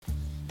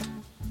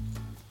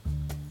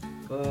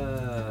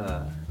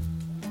Hey,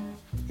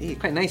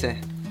 quite nice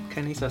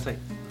Quite nice outside.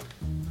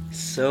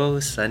 So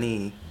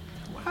sunny.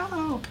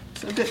 Wow,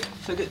 so good,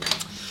 so good.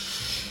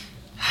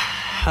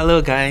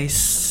 Hello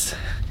guys.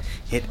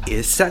 It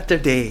is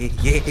Saturday.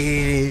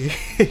 Yay!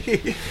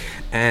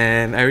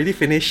 And I already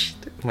finished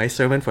my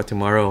sermon for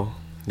tomorrow.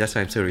 That's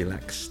why I'm so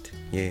relaxed.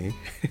 Yay.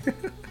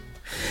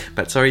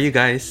 But sorry you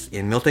guys,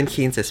 in Milton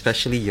Keynes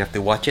especially, you have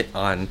to watch it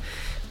on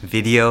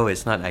video.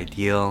 It's not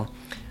ideal.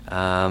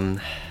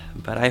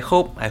 But I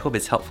hope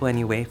it's helpful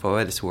anyway for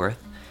what it's worth.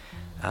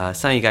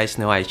 Some of you guys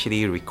know I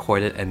actually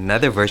recorded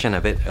another version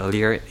of it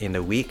earlier in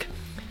the week.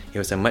 It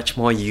was a much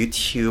more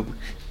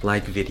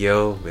YouTube-like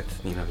video with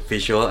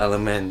visual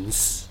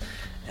elements,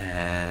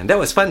 and that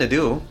was fun to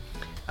do.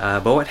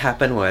 But what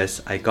happened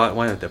was I got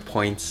one of the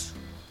points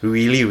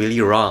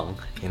really wrong.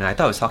 I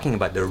thought I was talking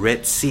about the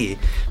Red Sea,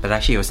 but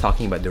actually I was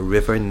talking about the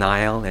River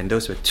Nile, and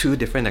those were two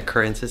different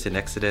occurrences in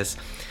Exodus.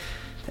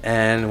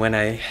 And when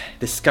I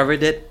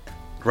discovered it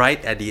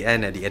right at the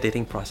end, at the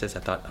editing process, I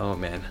thought, oh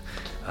man,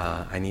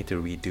 I need to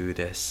redo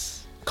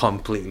this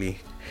completely.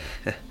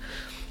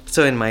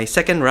 So in my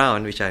second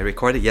round, which I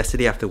recorded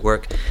yesterday after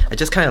work, I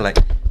just kind of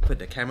put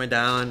the camera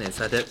down and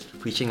started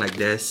preaching like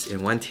this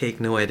in one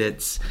take, no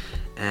edits.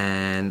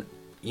 And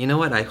you know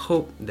what? I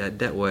hope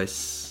that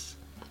was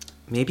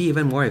maybe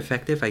even more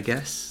effective, I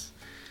guess.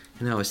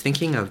 I was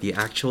thinking of the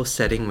actual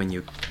setting when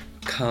you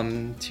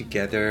come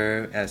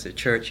together as a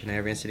church,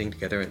 everyone's sitting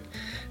together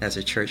as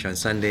a church on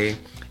Sunday,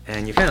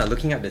 and you're kind of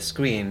looking at the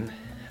screen.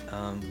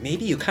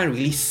 Maybe you can't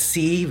really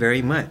see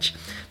very much,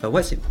 but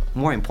what's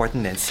more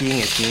important than seeing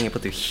is being able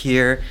to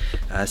hear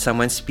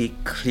someone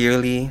speak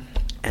clearly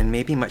and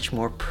maybe much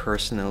more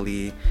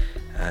personally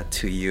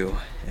to you.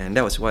 And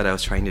that was what I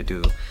was trying to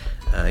do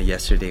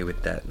yesterday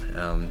with that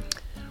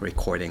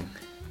recording.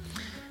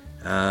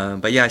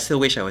 But yeah, I still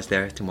wish I was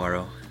there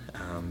tomorrow.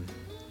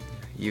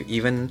 You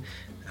even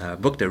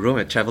booked a room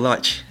at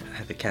Travelodge. I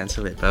had to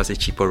cancel it, but it was a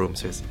cheaper room,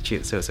 so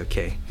it's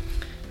okay.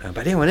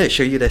 But I wanted to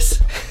show you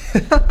this.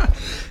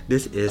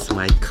 This is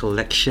my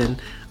collection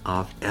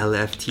of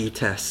LFT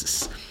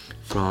tests,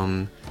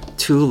 from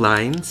 2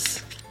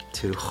 lines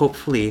to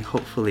hopefully,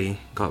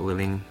 God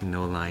willing,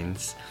 no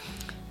lines.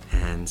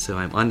 And so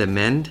I'm on the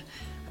mend,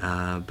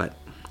 but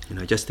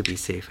just to be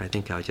safe, I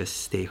think I'll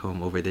just stay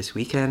home over this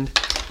weekend.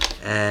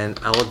 And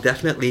I will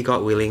definitely,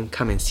 God willing,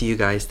 come and see you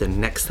guys the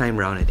next time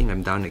round. I think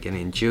I'm down again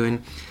in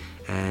June,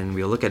 and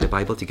we'll look at the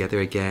Bible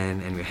together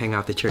again, and we'll hang out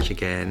at the church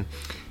again,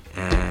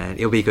 and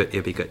it'll be good.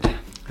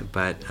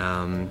 But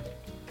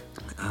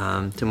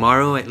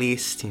tomorrow at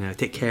least,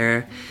 take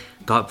care.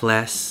 God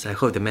bless. I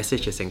hope the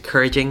message is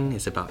encouraging.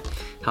 It's about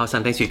how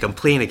sometimes we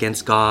complain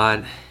against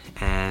God,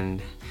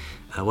 and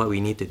what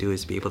we need to do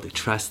is be able to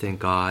trust in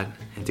God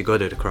and to go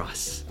to the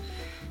cross.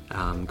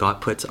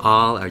 God puts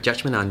all our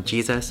judgment on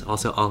Jesus,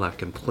 also all our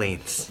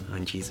complaints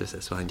on Jesus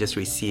as well, and just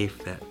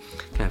receive that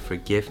kind of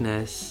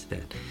forgiveness,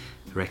 that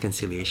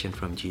reconciliation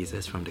from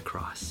Jesus from the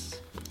cross.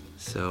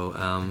 So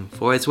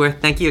for what it's worth,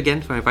 thank you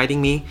again for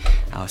inviting me.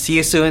 I'll see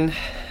you soon.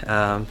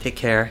 Take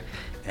care,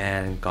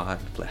 and God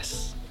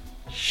bless.